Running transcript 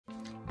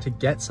To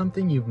get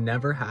something you've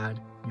never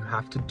had, you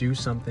have to do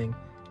something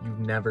you've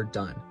never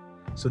done.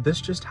 So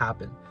this just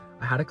happened.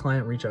 I had a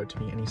client reach out to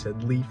me and he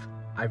said, Leaf,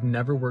 I've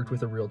never worked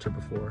with a realtor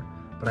before,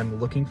 but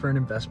I'm looking for an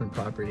investment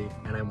property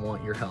and I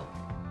want your help.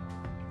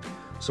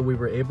 So we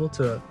were able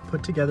to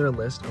put together a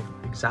list of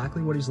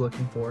exactly what he's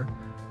looking for,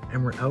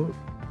 and we're out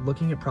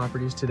looking at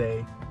properties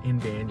today in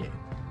Vanier.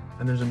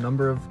 And there's a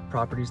number of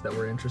properties that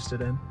we're interested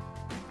in,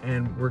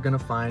 and we're gonna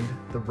find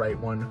the right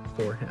one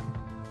for him.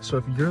 So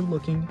if you're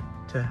looking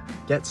to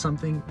get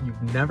something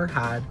you've never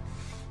had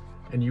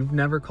and you've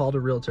never called a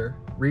realtor,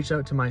 reach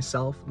out to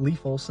myself,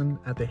 Leif Olson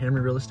at the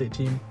Hamry Real Estate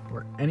team,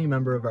 or any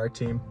member of our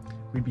team.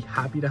 We'd be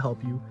happy to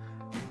help you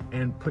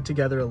and put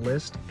together a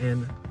list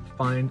and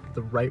find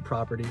the right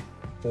property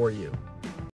for you.